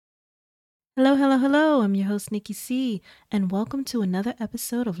Hello, hello, hello. I'm your host, Nikki C., and welcome to another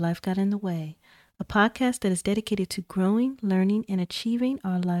episode of Life Got in the Way, a podcast that is dedicated to growing, learning, and achieving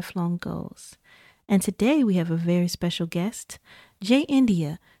our lifelong goals. And today we have a very special guest, Jay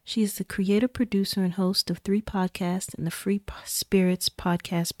India. She is the creator, producer, and host of 3 podcasts in the Free Spirits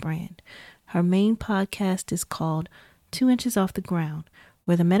podcast brand. Her main podcast is called 2 Inches Off the Ground,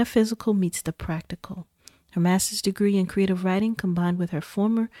 where the metaphysical meets the practical. Her master's degree in creative writing, combined with her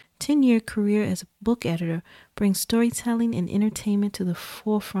former 10-year career as a book editor, brings storytelling and entertainment to the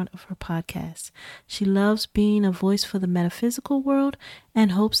forefront of her podcast. She loves being a voice for the metaphysical world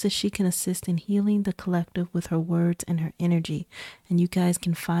and hopes that she can assist in healing the collective with her words and her energy. And you guys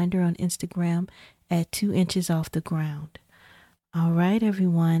can find her on Instagram at 2 Inches Off the Ground. All right,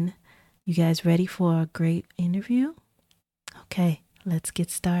 everyone. You guys ready for a great interview? Okay, let's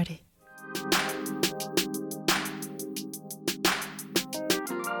get started.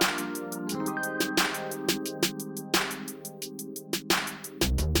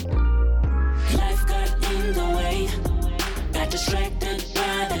 Distracted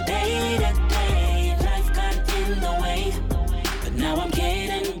by the day-to-day. Life got in the way, but now I'm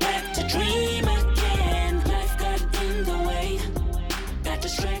getting back to dream again. Life got in the way, got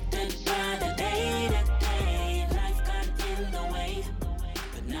distracted by the day-to-day. Life got in the way,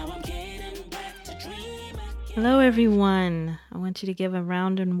 but now I'm getting back to dream again. Hello, everyone. I want you to give a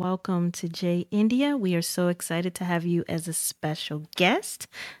round and welcome to Jay India. We are so excited to have you as a special guest.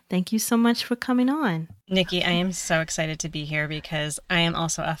 Thank you so much for coming on. Nikki, I am so excited to be here because I am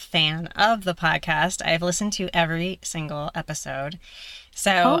also a fan of the podcast. I've listened to every single episode.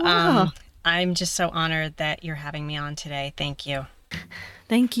 So wow. I'm just so honored that you're having me on today. Thank you.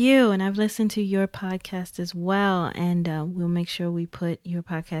 Thank you. And I've listened to your podcast as well. And we'll make sure we put your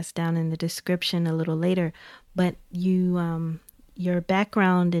podcast down in the description a little later. But your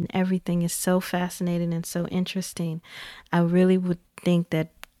background and everything is so fascinating and so interesting. I really would think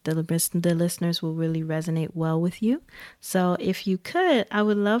that the listeners will really resonate well with you. So if you could, I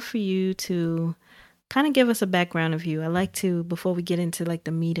would love for you to kind of give us a background of you. I like to, before we get into like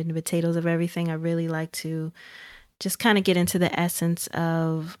the meat and the potatoes of everything, I really like to just kind of get into the essence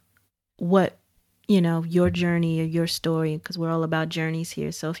of what, your journey or your story, because we're all about journeys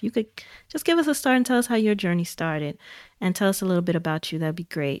here. So if you could just give us a start and tell us how your journey started and tell us a little bit about you, that'd be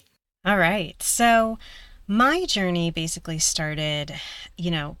great. All right. So my journey basically started,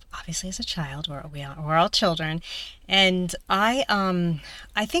 obviously as a child. We're all children, and I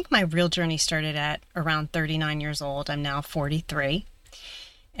think my real journey started at around 39 years old. I'm now 43,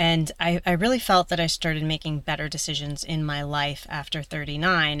 and I really felt that I started making better decisions in my life after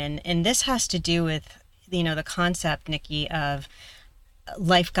 39, and this has to do with the concept, Nikki, of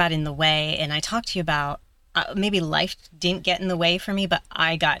life got in the way, and I talked to you about. Maybe life didn't get in the way for me, but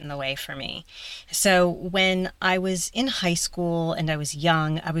I got in the way for me. So when I was in high school and I was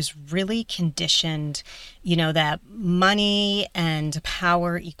young, I was really conditioned, that money and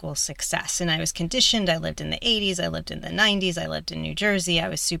power equals success. And I was conditioned. I lived in the 80s. I lived in the 90s. I lived in New Jersey. I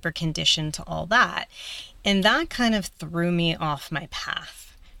was super conditioned to all that. And that kind of threw me off my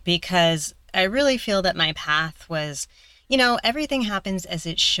path because I really feel that my path was everything happens as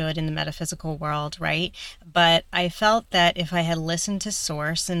it should in the metaphysical world, right? But I felt that if I had listened to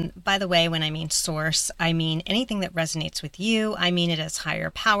Source, and by the way, when I mean Source, I mean anything that resonates with you. I mean it as higher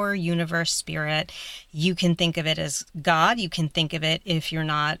power, universe, spirit. You can think of it as God. You can think of it, if you're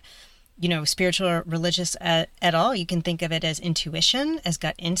not, spiritual or religious at all, you can think of it as intuition, as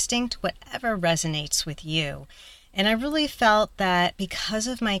gut instinct, whatever resonates with you. And I really felt that because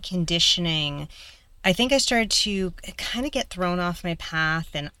of my conditioning, I think I started to kind of get thrown off my path,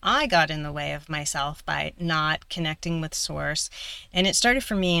 and I got in the way of myself by not connecting with Source. And it started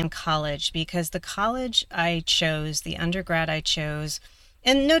for me in college because the college I chose, the undergrad I chose,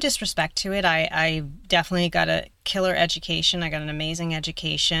 and no disrespect to it, I definitely got a killer education. I got an amazing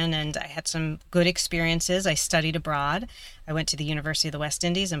education, and I had some good experiences. I studied abroad. I went to the University of the West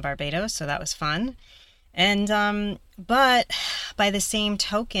Indies in Barbados, so that was fun. And, but by the same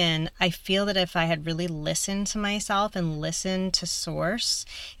token, I feel that if I had really listened to myself and listened to Source,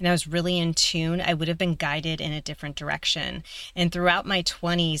 and I was really in tune, I would have been guided in a different direction. And throughout my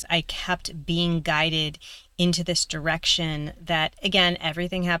 20s, I kept being guided into this direction that, again,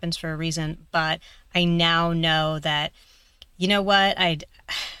 everything happens for a reason, but I now know that, you know what, I'm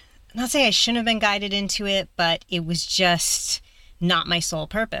not saying I shouldn't have been guided into it, but it was just not my sole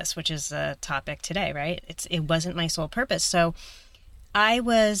purpose, which is a topic today, right? It wasn't my sole purpose. So I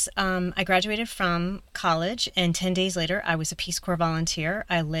graduated from college, and 10 days later, I was a Peace Corps volunteer.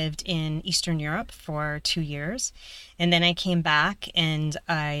 I lived in Eastern Europe for 2 years. And then I came back and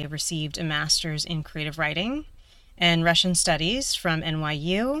I received a master's in creative writing and Russian studies from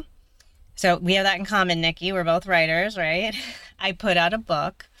NYU. So we have that in common, Nikki. We're both writers, right? I put out a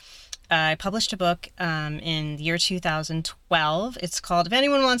book. I published a book in the year 2012. It's called, if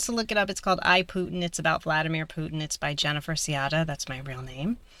anyone wants to look it up, it's called I, Putin. It's about Vladimir Putin. It's by Jennifer Seata. That's my real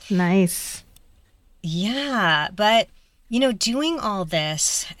name. Nice. Yeah, but doing all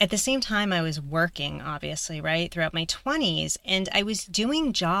this at the same time I was working, obviously, right, throughout my 20s, and I was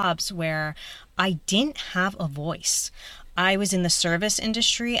doing jobs where I didn't have a voice. I was in the service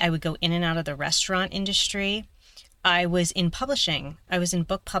industry. I would go in and out of the restaurant industry. I was in publishing. I was in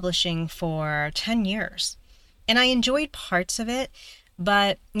book publishing for 10 years. And I enjoyed parts of it,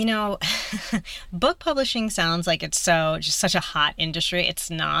 but book publishing sounds like it's just such a hot industry.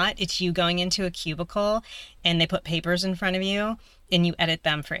 It's not. It's you going into a cubicle and they put papers in front of you and you edit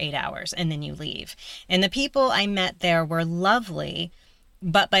them for 8 hours and then you leave. And the people I met there were lovely,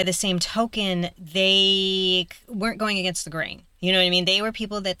 but by the same token, they weren't going against the grain. You know what I mean? They were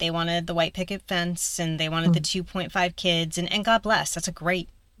people that they wanted the white picket fence and they wanted the 2.5 kids, and God bless, that's a great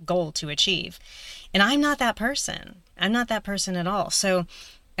goal to achieve. And I'm not that person. I'm not that person at all. So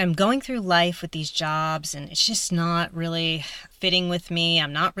I'm going through life with these jobs and it's just not really fitting with me.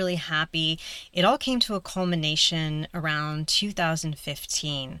 I'm not really happy. It all came to a culmination around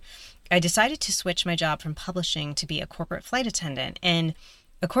 2015. I decided to switch my job from publishing to be a corporate flight attendant. And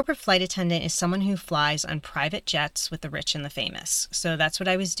a corporate flight attendant is someone who flies on private jets with the rich and the famous. So that's what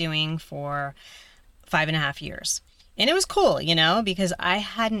I was doing for 5.5 years. And it was cool, because I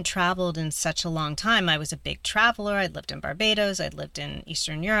hadn't traveled in such a long time. I was a big traveler. I'd lived in Barbados. I'd lived in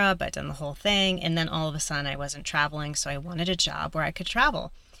Eastern Europe. I'd done the whole thing. And then all of a sudden I wasn't traveling. So I wanted a job where I could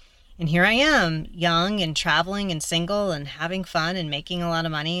travel. And here I am, young and traveling and single and having fun and making a lot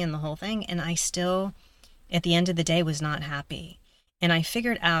of money and the whole thing. And I still, at the end of the day, was not happy. And I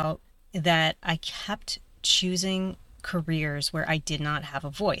figured out that I kept choosing careers where I did not have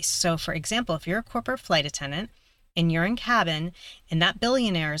a voice. So for example, if you're a corporate flight attendant and you're in cabin and that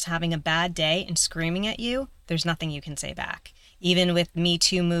billionaire is having a bad day and screaming at you, there's nothing you can say back. Even with Me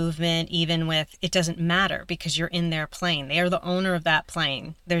Too movement, even with, it doesn't matter because you're in their plane. They are the owner of that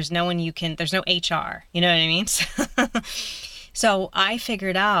plane. There's no HR. You know what I mean? So I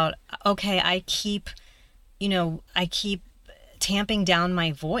figured out, okay, I keep tamping down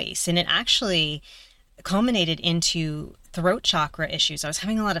my voice, and it actually culminated into throat chakra issues. I was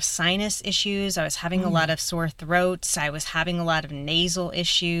having a lot of sinus issues. I was having a lot of sore throats. I was having a lot of nasal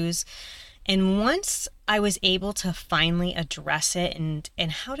issues. And once I was able to finally address it, and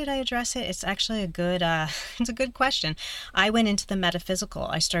how did I address it? It's actually it's a good question. I went into the metaphysical.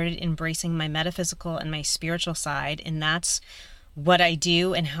 I started embracing my metaphysical and my spiritual side, and that's what I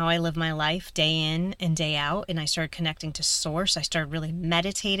do and how I live my life day in and day out. And I started connecting to source. I started really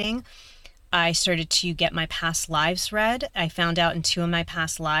meditating. I started to get my past lives read. I found out in 2 of my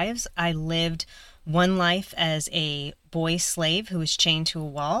past lives, I lived one life as a boy slave who was chained to a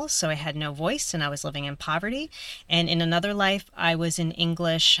wall, so I had no voice and I was living in poverty. And in another life, I was an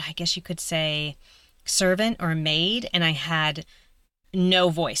English, I guess you could say, servant or maid, and I had no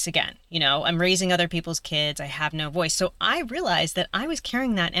voice again. I'm raising other people's kids. I have no voice. So I realized that I was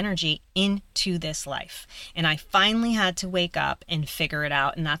carrying that energy into this life. And I finally had to wake up and figure it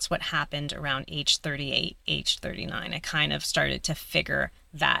out. And that's what happened around age 38, age 39. I kind of started to figure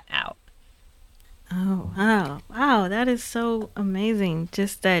that out. Oh, wow. Wow, that is so amazing.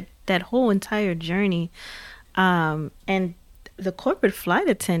 Just that whole entire journey. And the corporate flight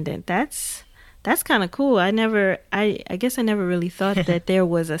attendant, that's kind of cool. I guess I never really thought that there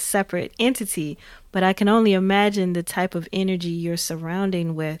was a separate entity, but I can only imagine the type of energy you're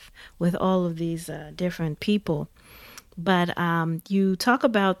surrounding with all of these different people. But you talk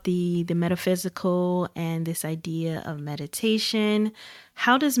about the metaphysical and this idea of meditation.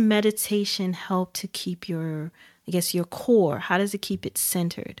 How does meditation help to keep your core? How does it keep it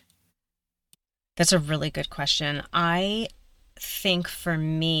centered? That's a really good question. I think for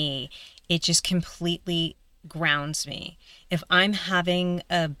me, it just completely grounds me. If I'm having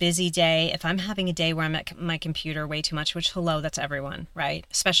a busy day, if I'm having a day where I'm at my computer way too much, which, hello, that's everyone, right?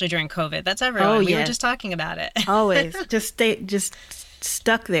 Especially during COVID. That's everyone. Oh, we yeah. were just talking about it. Always. Just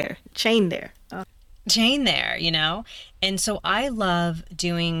stuck there, chained there. Oh. Chain there, And so I love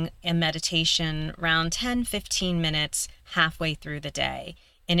doing a meditation around 10, 15 minutes halfway through the day.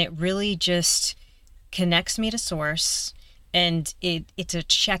 And it really just connects me to source. And it's a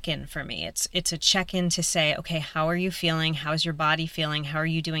check-in for me. It's a check-in to say, okay, how are you feeling? How's your body feeling? How are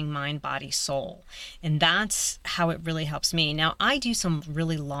you doing mind, body, soul? And that's how it really helps me. Now, I do some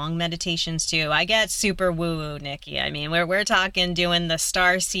really long meditations too. I get super woo-woo, Nikki. I mean, we're talking doing the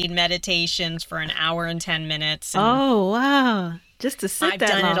starseed meditations for an hour and 10 minutes. And Oh, wow. Just to sit I've that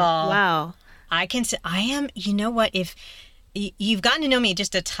done long. it all. Wow. I am, you know what, if you've gotten to know me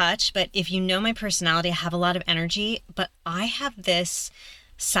just a touch, but if you know my personality, I have a lot of energy, but I have this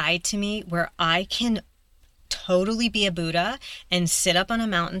side to me where I can totally be a Buddha and sit up on a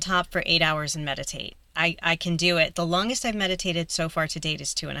mountaintop for 8 hours and meditate. I can do it. The longest I've meditated so far to date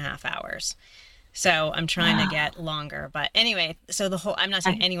is 2.5 hours. So I'm trying to get longer. But anyway, so I'm not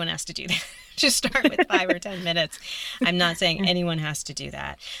saying anyone has to do that. Just start with 5 or 10 minutes. I'm not saying anyone has to do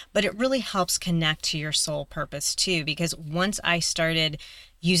that. But it really helps connect to your soul purpose too, because once I started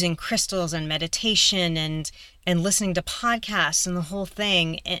using crystals and meditation and listening to podcasts and the whole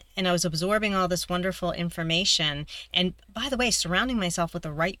thing, and I was absorbing all this wonderful information. And by the way, surrounding myself with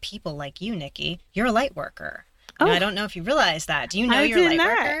the right people like you, Nikki, you're a light worker. Oh. I don't know if you realize that. Do you know I you're a did light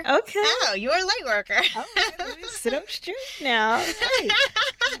not. worker? Okay. Oh, you're a light worker. Sit up straight now. Hey.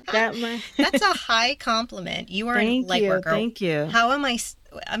 Got my... That's a high compliment. You are a light worker. Thank you.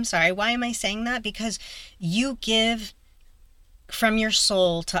 I'm sorry, why am I saying that? Because you give from your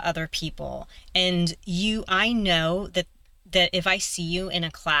soul to other people. And I know that if I see you in a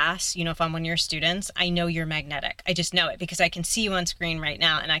class, you know, if I'm one of your students, I know you're magnetic. I just know it because I can see you on screen right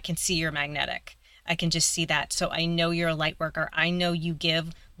now and I can see you're magnetic. I can just see that. So I know you're a light worker. I know you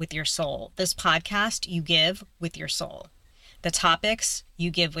give with your soul. This podcast, you give with your soul. The topics,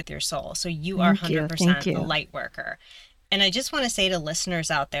 you give with your soul. So you are 100% a light worker. And I just want to say to listeners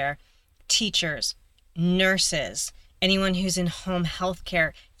out there, teachers, nurses, anyone who's in home health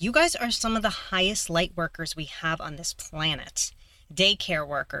care, you guys are some of the highest light workers we have on this planet. Daycare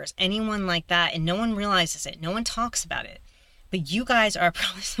workers, anyone like that. And no one realizes it. No one talks about it. But you guys are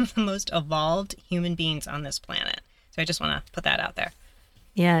probably some of the most evolved human beings on this planet. So I just want to put that out there.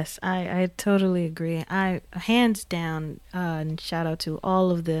 Yes, I totally agree. I hands down, and shout out to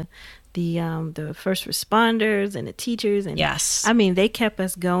all of the first responders and the teachers. And yes, I mean, they kept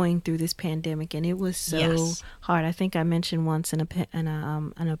us going through this pandemic, and it was so hard. I think I mentioned once in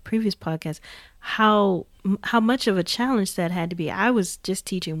a previous podcast how much of a challenge that had to be. I was just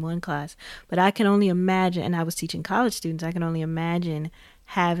teaching one class, but I can only imagine, and I was teaching college students. I can only imagine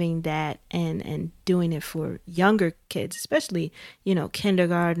having that and doing it for younger kids, especially, you know,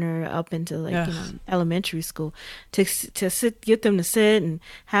 kindergartner up into like, you know, elementary school, to get them to sit and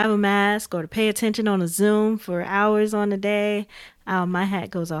have a mask or to pay attention on a Zoom for hours on a day. My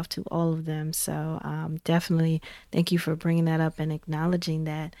hat goes off to all of them. So definitely thank you for bringing that up and acknowledging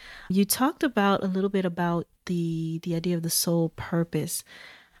that. You talked about a little bit about the idea of the soul purpose.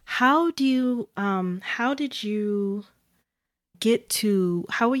 How did you get to,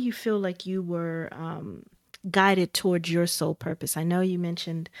 how will you feel like you were guided towards your soul purpose? I know you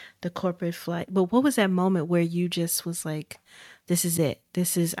mentioned the corporate flight, but what was that moment where you just was like, this is it.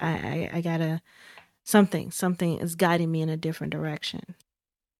 This is, I gotta, something is guiding me in a different direction.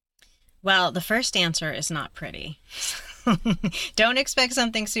 Well, the first answer is not pretty. Don't expect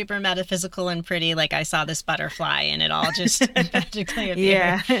something super metaphysical and pretty like I saw this butterfly and it all just magically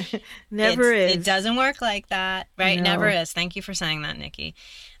appeared. Yeah, never is. It doesn't work like that, right? No. Never is. Thank you for saying that, Nikki.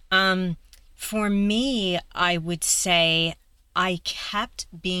 For me, I would say I kept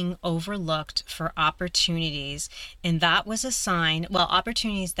being overlooked for opportunities, and that was a sign, well,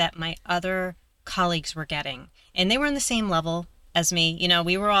 opportunities that my other colleagues were getting, and they were on the same level as me. You know,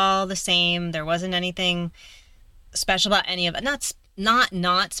 we were all the same. There wasn't anything special about any of it.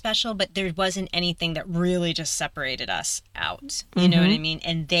 Not special, but there wasn't anything that really just separated us out. You know what I mean?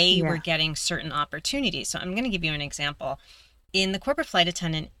 And they were getting certain opportunities. So I'm going to give you an example. In the corporate flight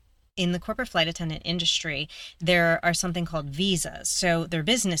attendant industry, there are something called visas. So they're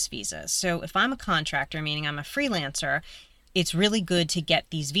business visas. So if I'm a contractor, meaning I'm a freelancer, it's really good to get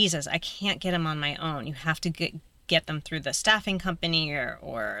these visas. I can't get them on my own. You have to get them through the staffing company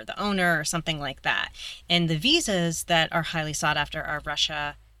or the owner or something like that. And the visas that are highly sought after are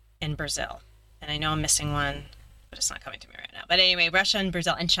Russia and Brazil. And I know I'm missing one, but it's not coming to me right now. But anyway, Russia and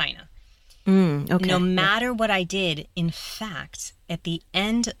Brazil and China. Okay. No matter what I did, in fact, at the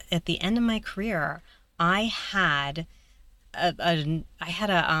end of my career, I had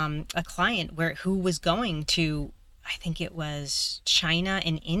a client who was going to, I think it was China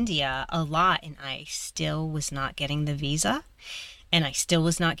and India a lot, and I still was not getting the visa, and I still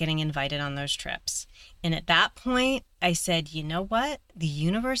was not getting invited on those trips. And at that point, I said, you know what? The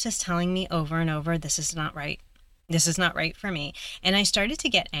universe is telling me over and over, this is not right. This is not right for me. And I started to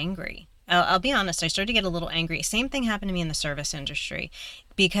get angry. I'll be honest, I started to get a little angry. Same thing happened to me in the service industry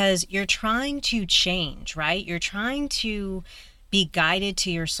because you're trying to change, right? You're trying to be guided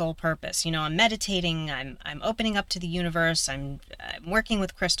to your soul purpose. You know, I'm meditating, I'm opening up to the universe, I'm working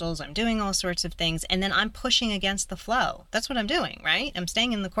with crystals, I'm doing all sorts of things, and then I'm pushing against the flow. That's what I'm doing, right? I'm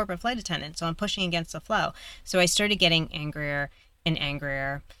staying in the corporate flight attendant, so I'm pushing against the flow. So I started getting angrier and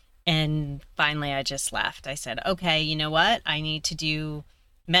angrier, and finally I just left. I said, okay, you know what? I need to do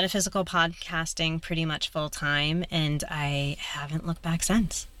metaphysical podcasting pretty much full time, and I haven't looked back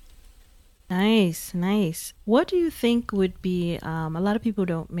since. Nice, nice. What do you think would be, a lot of people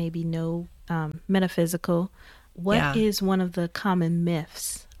don't maybe know metaphysical. What Yeah. is one of the common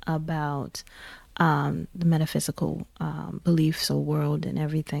myths about the metaphysical beliefs or world and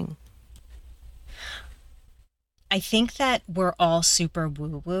everything? I think that we're all super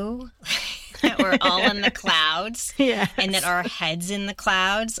woo-woo, that we're all in the clouds, Yes. and that our head's in the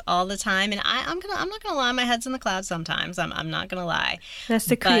clouds all the time. And I'm not gonna lie, my head's in the clouds sometimes. I'm not gonna lie. That's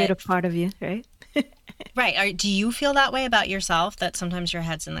the But creative part of you, right? right, do you feel that way about yourself? That sometimes your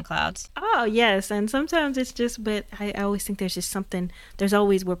head's in the clouds? Oh, yes. And sometimes it's just, but I always think there's just something, there's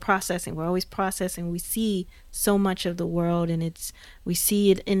always, we're always processing. We see so much of the world and we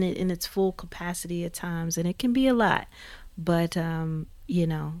see it in its full capacity at times, and it can be a lot. But,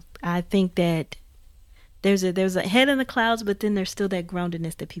 I think that there's a head in the clouds, but then there's still that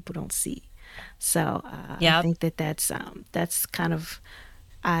groundedness that people don't see. So I Yep. think that's kind of,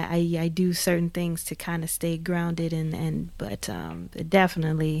 I do certain things to kind of stay grounded but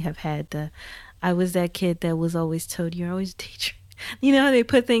definitely have had I was that kid that was always told you're always daydreaming. You know how they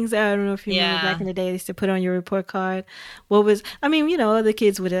put things out, I don't know if you remember back Yeah. in the day, they used to put on your report card. Other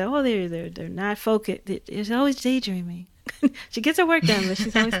kids would, they're not focused. It's always daydreaming. She gets her work done, but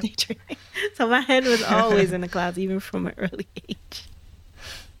she's always daydreaming. So my head was always in the clouds, even from an early age.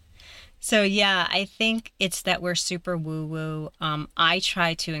 So yeah, I think it's that we're super woo-woo. I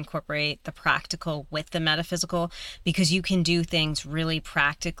try to incorporate the practical with the metaphysical because you can do things really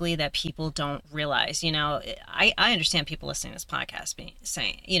practically that people don't realize. You know, I understand people listening to this podcast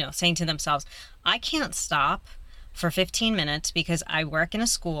saying to themselves, I can't stop for 15 minutes because I work in a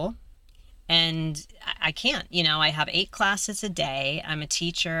school and I can't. You know, I have 8 classes a day. I'm a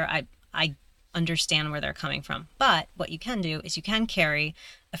teacher. I understand where they're coming from. But what you can do is you can carry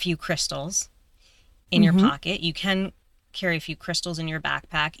a few crystals in your pocket. You can carry a few crystals in your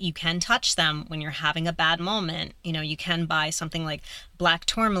backpack. You can touch them when you're having a bad moment. You know, you can buy something like black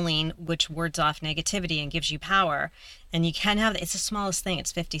tourmaline, which wards off negativity and gives you power. And you can have, it's the smallest thing,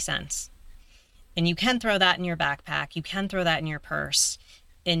 it's 50 cents. And you can throw that in your backpack. You can throw that in your purse.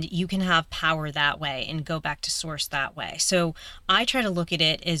 And you can have power that way and go back to source that way. So I try to look at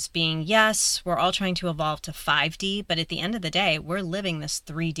it as being, yes, we're all trying to evolve to 5D, but at the end of the day, we're living this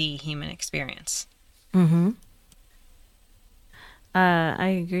 3D human experience. Mm-hmm. I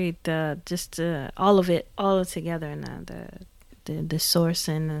agree. All of it, all together, and the source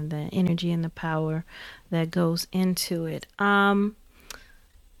and the energy and the power that goes into it.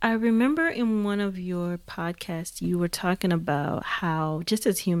 I remember in one of your podcasts, you were talking about how just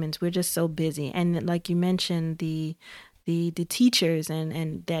as humans, we're just so busy. And like you mentioned, the teachers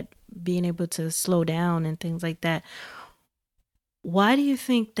and that being able to slow down and things like that. Why do you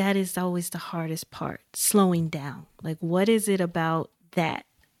think that is always the hardest part, slowing down? Like, what is it about that?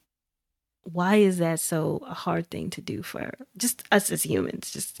 Why is that so a hard thing to do for just us as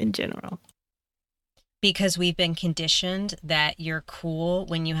humans, just in general? Because we've been conditioned that you're cool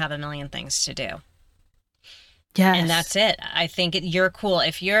when you have a million things to do. Yes. And that's it. I think you're cool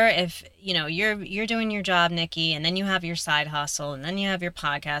if you're doing your job, Nikki, and then you have your side hustle, and then you have your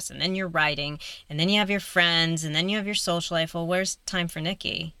podcast, and then you're writing, and then you have your friends, and then you have your social life. Well, where's time for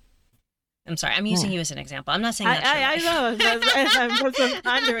Nikki? I'm sorry, I'm using you as an example. I'm not saying that's your I life. know. I'm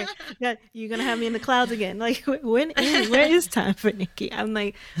pondering that you're gonna have me in the clouds again. Like, where is time for Nikki? I'm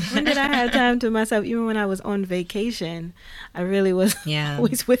like, when did I have time to myself? Even when I was on vacation, I really was Yeah.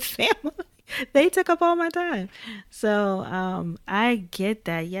 always with family. They took up all my time. So I get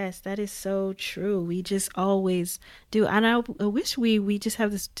that. Yes, that is so true. We just always do. And I wish we just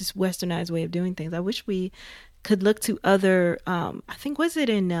have this westernized way of doing things. I wish we could look to other, I think, was it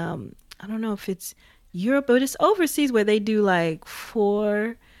in, I don't know if it's Europe, but it's overseas where they do like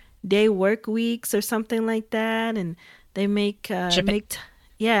 4-day work weeks or something like that. And they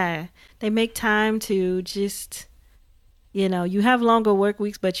Japan. they make time to just, you have longer work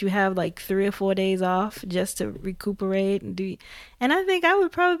weeks, but you have like 3 or 4 days off just to recuperate and do. And I think I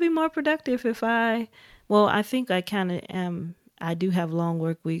would probably be more productive I think I kind of am I do have long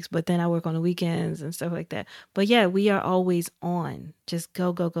work weeks, but then I work on the weekends and stuff like that. But yeah, we are always on, just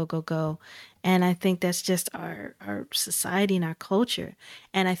go, go, go, go, go. And I think that's just our society and our culture.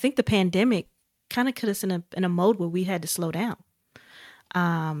 And I think the pandemic kind of put us in a mode where we had to slow down.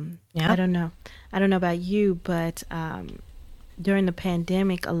 Yeah. I don't know. I don't know about you, but during the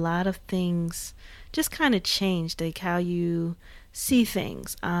pandemic, a lot of things just kind of changed, like how you see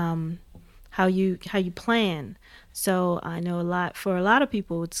things, how you plan. So I know for a lot of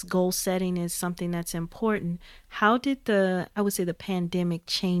people, it's goal setting is something that's important. How did I would say the pandemic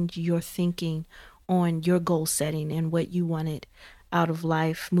change your thinking on your goal setting and what you wanted out of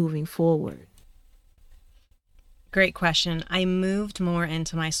life moving forward? Great question. I moved more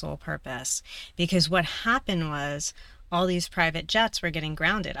into my soul purpose because what happened was all these private jets were getting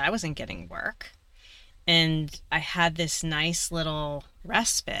grounded. I wasn't getting work. And I had this nice little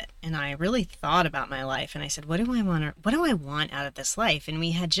respite, and I really thought about my life, and I said, what do I want out of this life? And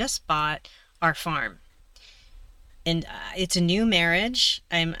we had just bought our farm. And it's a new marriage.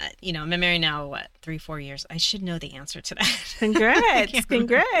 I'm married now, 3-4 years. I should know the answer to that.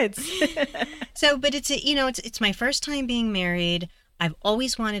 Congrats. So, but it's my first time being married. I've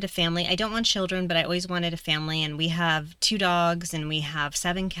always wanted a family. I don't want children, but I always wanted a family. And we have 2 dogs and we have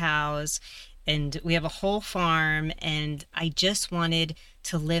 7 cows and we have a whole farm. And I just wanted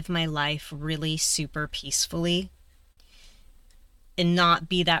to live my life really super peacefully and not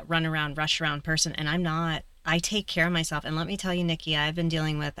be that rush around person. And I'm not. I take care of myself. And let me tell you, Nikki, I've been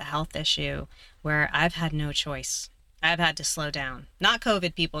dealing with a health issue where I've had no choice. I've had to slow down. Not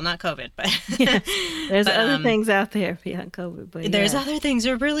COVID, people, not COVID, but yes. There's other things out there beyond COVID. But there's other things,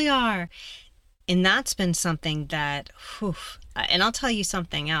 there really are. And that's been something that, and I'll tell you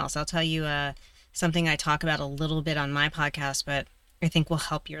something else. I'll tell you something I talk about a little bit on my podcast, but I think will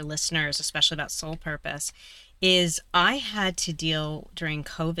help your listeners, especially about soul purpose, is I had to deal during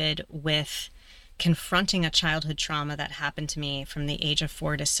COVID with confronting a childhood trauma that happened to me from the age of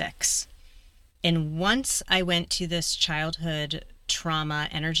 4 to 6. And once I went to this childhood trauma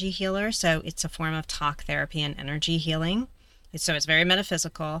energy healer, so it's a form of talk therapy and energy healing. So it's very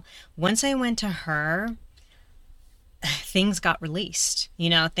metaphysical. Once I went to her, things got released.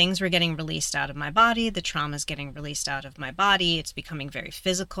 Things were getting released out of my body. The trauma's getting released out of my body. It's becoming very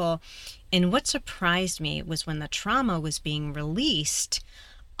physical. And what surprised me was when the trauma was being released,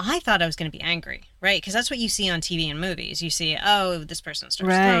 I thought I was going to be angry, right? Because that's what you see on TV and movies. You see, this person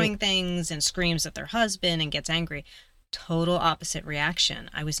starts throwing things and screams at their husband and gets angry. Total opposite reaction.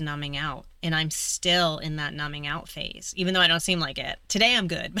 I was numbing out, and I'm still in that numbing out phase, even though I don't seem like it. Today I'm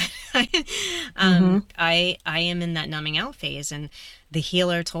good, but I am in that numbing out phase, and the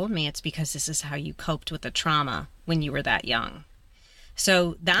healer told me it's because this is how you coped with the trauma when you were that young.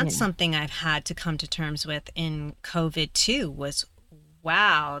 So that's something I've had to come to terms with in COVID too, was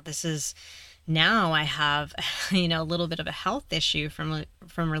wow, this is, now I have, a little bit of a health issue from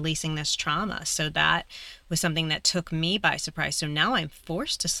releasing this trauma. So that was something that took me by surprise. So now I'm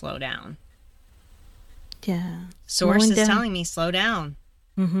forced to slow down. Yeah. Source is telling me, slow down.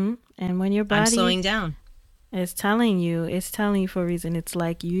 Mm-hmm. And when your body... I'm slowing down. It's telling you for a reason. It's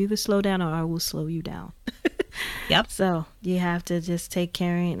like, you either slow down or I will slow you down. Yep. So you have to just take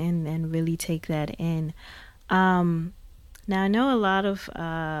care and really take that in. Now I know a lot of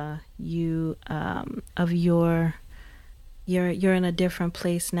you're in a different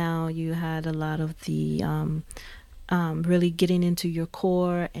place now. You had a lot of the really getting into your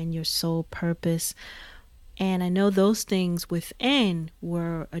core and your soul purpose. And I know those things within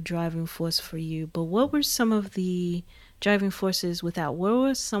were a driving force for you, but what were some of the driving forces without? What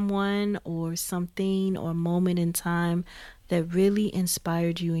was someone or something or moment in time that really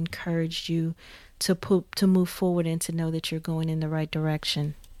inspired you, encouraged you to move forward and to know that you're going in the right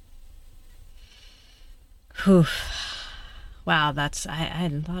direction? Whew. Wow, I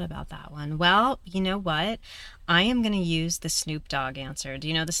hadn't thought about that one. Well, you know what? I am going to use the Snoop Dogg answer. Do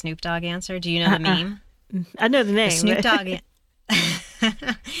you know the Snoop Dogg answer? Do you know the meme? I know the name. The Snoop Dogg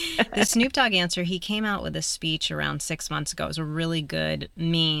the Snoop Dogg answer, he came out with a speech around 6 months ago. It was a really good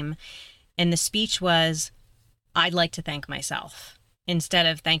meme. And the speech was, I'd like to thank myself instead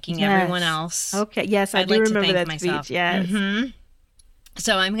of thanking everyone else. Okay. Yes, I do remember that speech. Yes. Mm-hmm.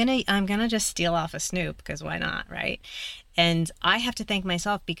 So I'm gonna just steal off of Snoop, because why not, right? And I have to thank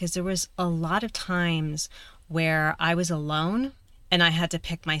myself because there was a lot of times where I was alone and I had to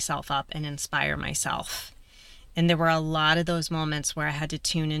pick myself up and inspire myself. And there were a lot of those moments where I had to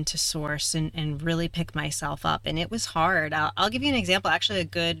tune into source and really pick myself up. And it was hard. I'll give you an example, actually a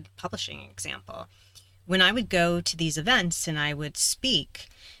good publishing example. When I would go to these events and I would speak,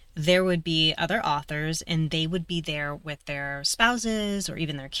 there would be other authors, and they would be there with their spouses or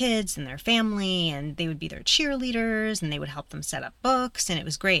even their kids and their family, and they would be their cheerleaders, and they would help them set up books, and it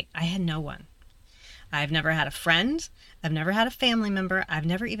was great. I had no one. I've never had a friend. I've never had a family member. I've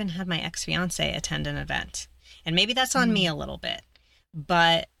never even had my ex-fiance attend an event. And maybe that's on me a little bit,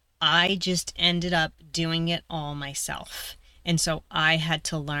 but I just ended up doing it all myself. And so I had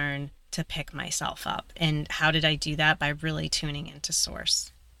to learn to pick myself up. And how did I do that? By really tuning into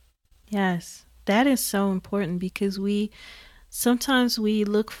source. Yes, that is so important because sometimes we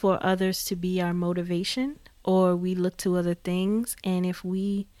look for others to be our motivation, or we look to other things. And if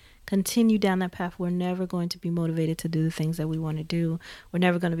we continue down that path, we're never going to be motivated to do the things that we want to do. We're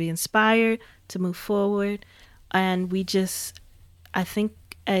never going to be inspired to move forward. And I think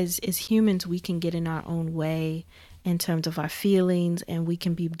as humans, we can get in our own way in terms of our feelings, and we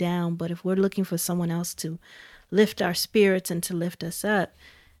can be down. But if we're looking for someone else to lift our spirits and to lift us up,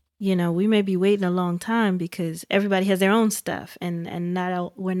 we may be waiting a long time because everybody has their own stuff, and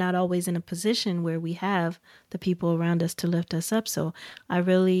we're not always in a position where we have the people around us to lift us up. So I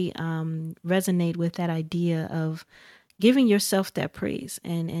really resonate with that idea of giving yourself that praise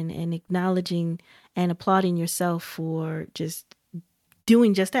and acknowledging and applauding yourself for just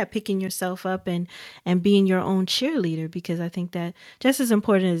doing just that, picking yourself up and being your own cheerleader, because I think that just as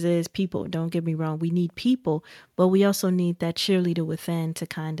important as it is people, don't get me wrong, we need people, but we also need that cheerleader within to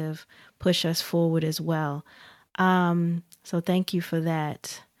kind of push us forward as well. So thank you for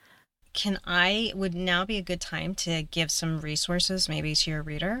that. Would now be a good time to give some resources maybe to your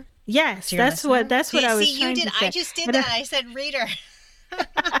reader? Yes, To your listener? that's what I was See, trying to say. I just did that. I said reader.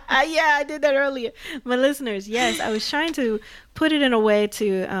 Yeah, I did that earlier. My listeners, yes, I was trying to put it in a way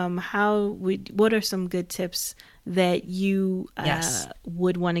to what are some good tips that you Yes.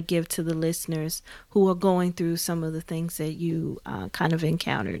 would want to give to the listeners who are going through some of the things that you kind of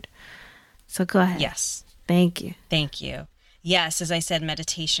encountered. So go ahead. Yes. Thank you. Thank you. Yes, as I said,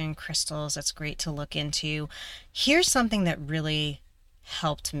 meditation, crystals, that's great to look into. Here's something that really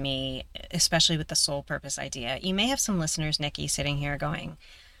helped me, especially with the soul purpose idea. You may have some listeners, Nikki, sitting here going,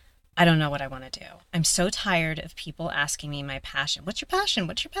 I don't know what I want to do. I'm so tired of people asking me my passion. What's your passion?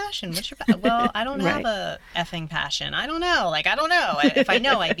 What's your passion? Well, I don't have Right. a effing passion. I don't know. I don't know. If I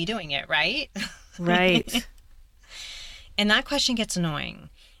know, I'd be doing it, right? Right. And that question gets annoying.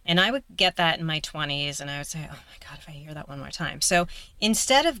 And I would get that in my 20s, and I would say, oh my God, if I hear that one more time. So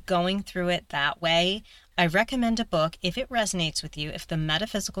instead of going through it that way, I recommend a book if it resonates with you, if the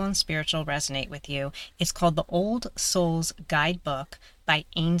metaphysical and spiritual resonate with you. It's called The Old Souls Guidebook by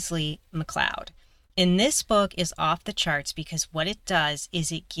Ainsley MacLeod. And this book is off the charts because what it does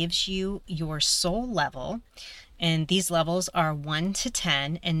is it gives you your soul level. And these levels are 1 to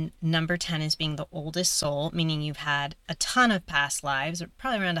 10, and number 10 is being the oldest soul, meaning you've had a ton of past lives, or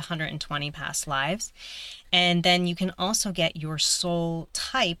probably around 120 past lives. And then you can also get your soul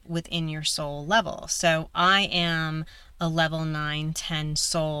type within your soul level. So I am a level 9, 10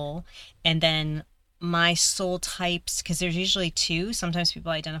 soul, and then my soul types, because there's usually 2, sometimes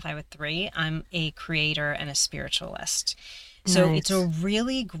people identify with 3, I'm a creator and a spiritualist. So Nice. it's a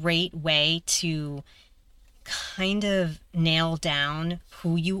really great way to kind of nail down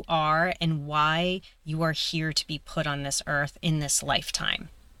who you are and why you are here to be put on this earth in this lifetime.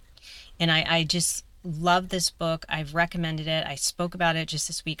 And I just love this book. I've recommended it. I spoke about it just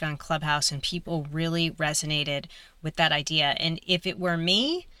this week on Clubhouse, and people really resonated with that idea. And if it were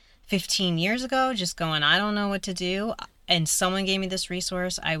me 15 years ago, just going, I don't know what to do, and someone gave me this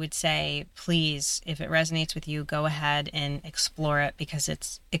resource, I would say, please, if it resonates with you, go ahead and explore it because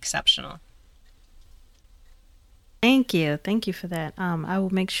it's exceptional. Thank you. Thank you for that. I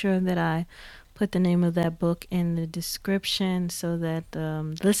will make sure that I put the name of that book in the description so that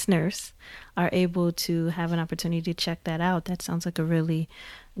listeners are able to have an opportunity to check that out. That sounds like a really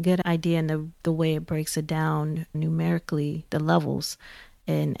good idea, and the way it breaks it down numerically, the levels,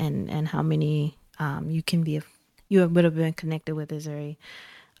 and how many you would have been connected with is very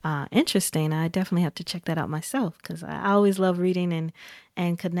interesting. I definitely have to check that out myself because I always love reading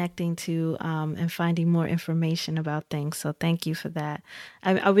and connecting to and finding more information about things. So thank you for that.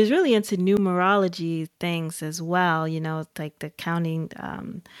 I was really into numerology things as well. Like the counting,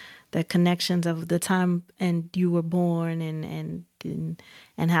 the connections of the time and you were born and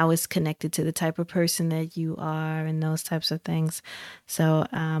how it's connected to the type of person that you are and those types of things. So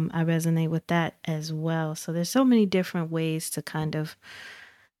I resonate with that as well. So there's so many different ways to kind of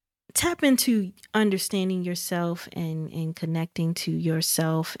tap into understanding yourself and connecting to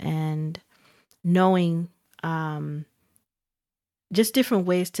yourself and knowing just different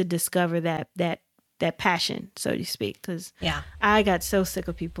ways to discover that that passion, so to speak. Because Yeah. I got so sick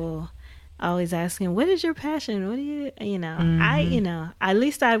of people always asking, "What is your passion? What do you?" At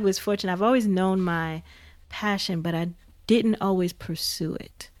least I was fortunate. I've always known my passion, but I didn't always pursue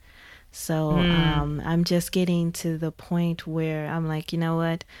it. So I'm just getting to the point where I'm like, you know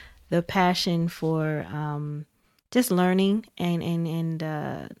what, the passion for just learning and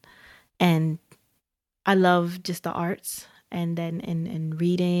I love just the arts and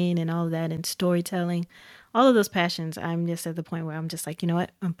reading and all of that and storytelling, all of those passions. I'm just at the point where I'm just like, you know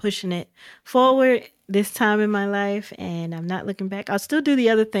what, I'm pushing it forward this time in my life and I'm not looking back. I'll still do the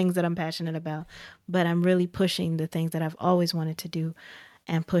other things that I'm passionate about, but I'm really pushing the things that I've always wanted to do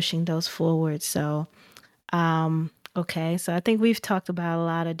and pushing those forward. So, okay. So I think we've talked about a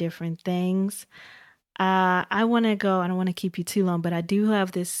lot of different things. I want to go, I don't want to keep you too long, but I do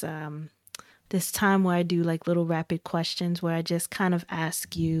have this time where I do like little rapid questions where I just kind of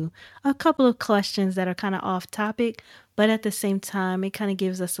ask you a couple of questions that are kind of off topic, but at the same time, it kind of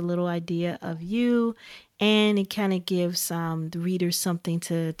gives us a little idea of you and it kind of gives the readers something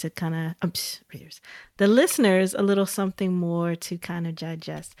to kind of, the listeners a little something more to kind of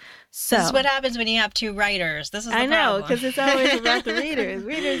digest. So This is what happens when you have two writers. This is the I know, problem. because it's always about the readers.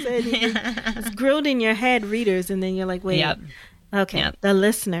 It's grilled in your head, readers, and then you're like, wait. Yep. Okay, Yep. the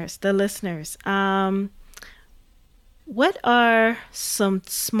listeners. What are some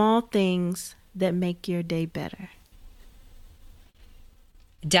small things that make your day better?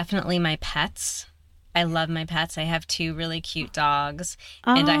 Definitely my pets. I love my pets. I have 2 really cute dogs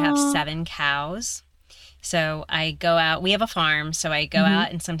and I have Oh. 7 cows. So I go out, we have a farm, so I go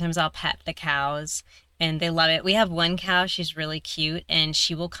out and sometimes I'll pet the cows and they love it. We have one cow, she's really cute and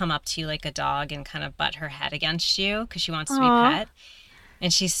she will come up to you like a dog and kind of butt her head against you because she wants to be Aw. pet.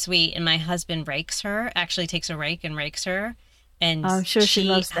 And she's sweet. And my husband rakes her, actually takes a rake and rakes her. And I'm sure she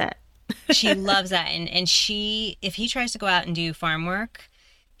loves that. she loves that. And she, if he tries to go out and do farm work,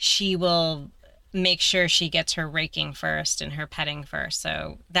 she will make sure she gets her raking first and her petting first.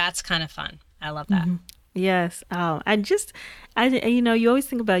 So that's kind of fun. I love that. Yes. You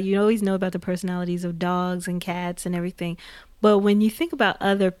always know about the personalities of dogs and cats and everything. But when you think about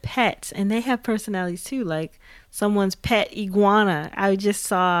other pets and they have personalities too, like someone's pet iguana, I just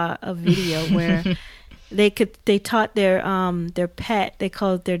saw a video where they taught their pet, they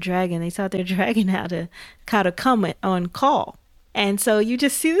called it their dragon. They taught their dragon how to come on call. And so you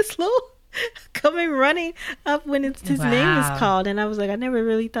just see this little coming running up when his name is Wow. called. And I was like, I never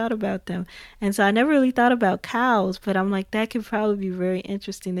really thought about them. And so I never really thought about cows, but I'm like, that could probably be very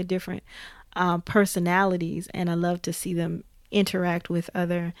interesting, the different personalities. And I love to see them interact with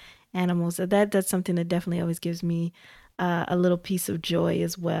other animals. So that's something that definitely always gives me a little piece of joy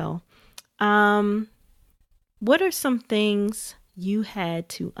as well. What are some things you had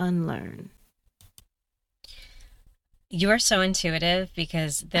to unlearn? You are so intuitive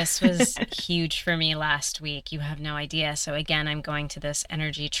because this was huge for me last week. You have no idea. So again, I'm going to this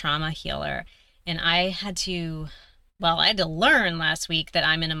energy trauma healer and I had to learn last week that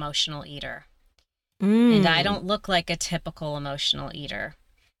I'm an emotional eater and I don't look like a typical emotional eater.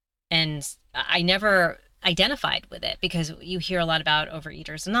 And I never identified with it because you hear a lot about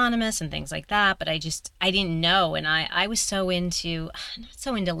Overeaters Anonymous and things like that, but I didn't know. And I was not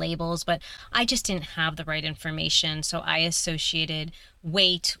so into labels, but I just didn't have the right information. So I associated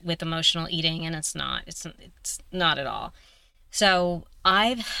weight with emotional eating and it's not at all. So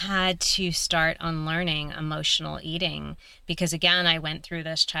I've had to start unlearning emotional eating because again, I went through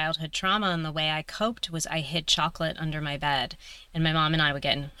this childhood trauma and the way I coped was I hid chocolate under my bed and my mom and I would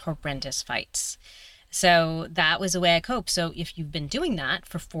get in horrendous fights. So that was the way I coped. So if you've been doing that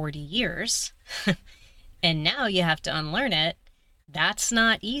for 40 years and now you have to unlearn it, that's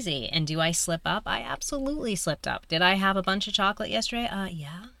not easy. And do I slip up? I absolutely slipped up. Did I have a bunch of chocolate yesterday?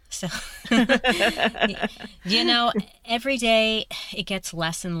 Yeah. So, every day it gets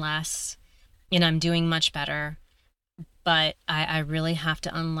less and less and I'm doing much better. But I really have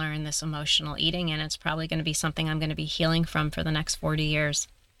to unlearn this emotional eating and it's probably going to be something I'm going to be healing from for the next 40 years.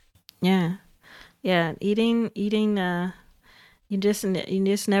 Yeah. Yeah, eating. You just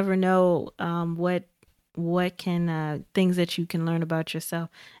never know what can things that you can learn about yourself,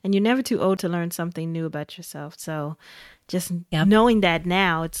 and you're never too old to learn something new about yourself. So, just knowing that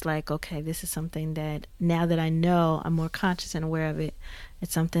now, it's like, okay, this is something that now that I know, I'm more conscious and aware of it.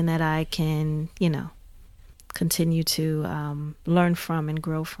 It's something that I can, continue to learn from and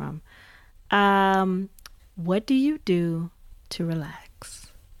grow from. What do you do to relax?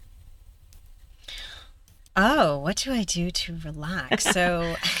 Oh, what do I do to relax?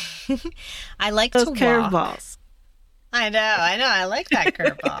 So I like Those to walk. curveballs. I know. I like that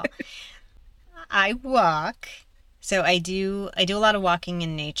curveball. I walk. So I do a lot of walking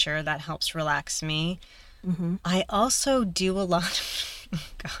in nature. That helps relax me. Mm-hmm. I also do a lot oh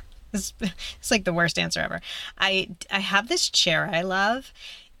God, it's like the worst answer ever. I have this chair I love,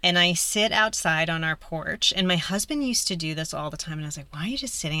 and I sit outside on our porch. And my husband used to do this all the time. And I was like, why are you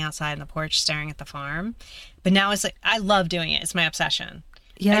just sitting outside on the porch staring at the farm? But now it's like, I love doing it. It's my obsession.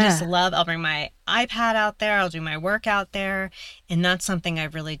 Yeah. I just love, I'll bring my iPad out there. I'll do my work out there. And that's something I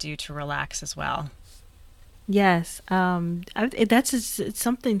really do to relax as well. Yes. It's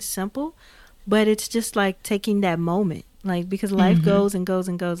something simple, but it's just like taking that moment. Like, because life goes and goes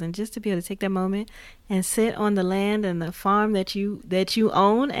and goes, and just to be able to take that moment and sit on the land and the farm that you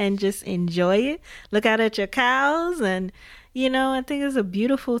own and just enjoy it, look out at your cows, and I think it's a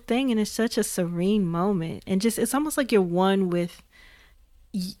beautiful thing, and it's such a serene moment, and just it's almost like you're one with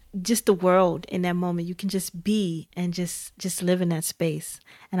just the world in that moment. You can just be and just live in that space,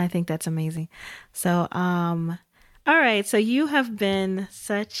 and I think that's amazing. So all right, so you have been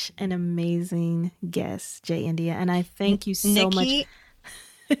such an amazing guest, J. India, and I thank you so Nikki,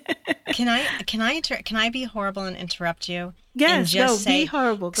 much. Can I be horrible and interrupt you? Yes, be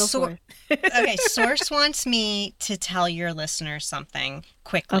horrible. Go for it. Okay, Source wants me to tell your listeners something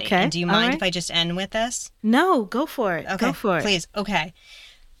quickly. Okay, And do you mind if I just end with this? No, go for it. Okay, go for it. Please. Okay.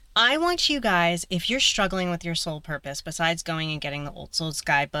 I want you guys, if you're struggling with your soul purpose, besides going and getting the Old Souls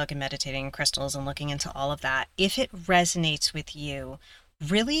Guidebook and meditating in crystals and looking into all of that, if it resonates with you,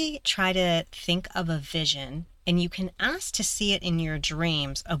 really try to think of a vision, and you can ask to see it in your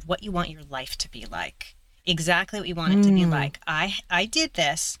dreams of what you want your life to be like. Exactly what you want it to be like. I did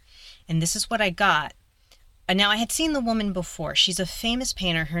this, and this is what I got. And now I had seen the woman before. She's a famous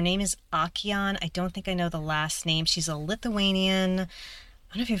painter. Her name is Akian. I don't think I know the last name. She's a Lithuanian.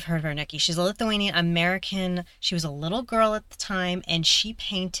 I don't know if you've heard of her, Nikki. She's a Lithuanian American. She was a little girl at the time, and she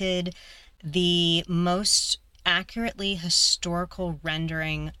painted the most accurately historical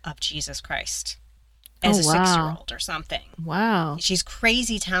rendering of Jesus Christ as a 6-year-old or something. Wow. She's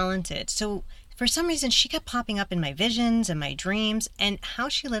crazy talented. So for some reason, she kept popping up in my visions and my dreams, and how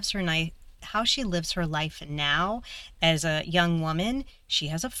she lives her life now as a young woman. She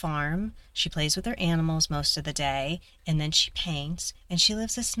has a farm. She plays with her animals most of the day, and then she paints, and she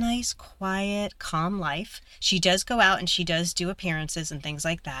lives this nice, quiet, calm life. She does go out and she does do appearances and things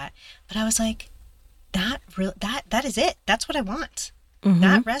like that. But I was like, that is it. That's what I want.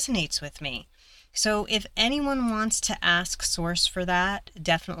 That resonates with me. So if anyone wants to ask Source for that,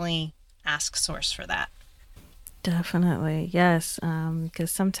 definitely ask Source for that. Definitely, yes.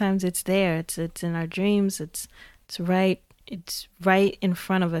 Because sometimes it's there. It's in our dreams. It's right in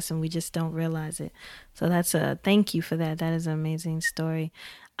front of us, and we just don't realize it. So that's thank you for that. That is an amazing story,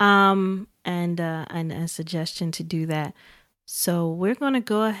 and a suggestion to do that. So we're going to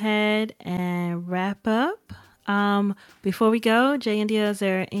go ahead and wrap up. Before we go, J. India,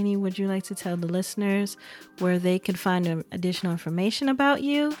 would you like to tell the listeners where they can find additional information about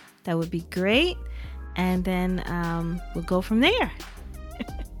you? That would be great. And then we'll go from there.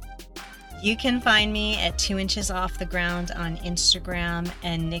 You can find me at 2 Inches Off the Ground on Instagram.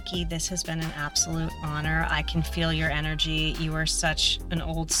 And Nikki, this has been an absolute honor. I can feel your energy. You are such an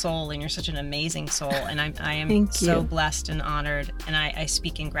old soul, and you're such an amazing soul. And I am so blessed and honored. And I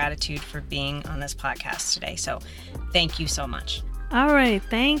speak in gratitude for being on this podcast today. So thank you so much. All right.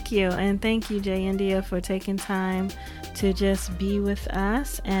 Thank you. And thank you, J. India, for taking time to just be with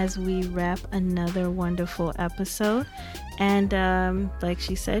us as we wrap another wonderful episode. And like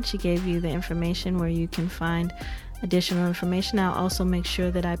she said, she gave you the information where you can find additional information. I'll also make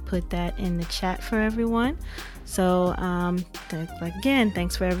sure that I put that in the chat for everyone. So again,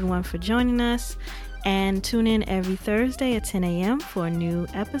 thanks for everyone for joining us. And tune in every Thursday at 10 a.m. for a new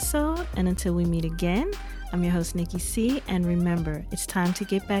episode. And until we meet again, I'm your host, Nikki C. And remember, it's time to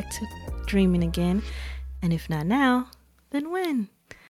get back to dreaming again. And if not now, then when?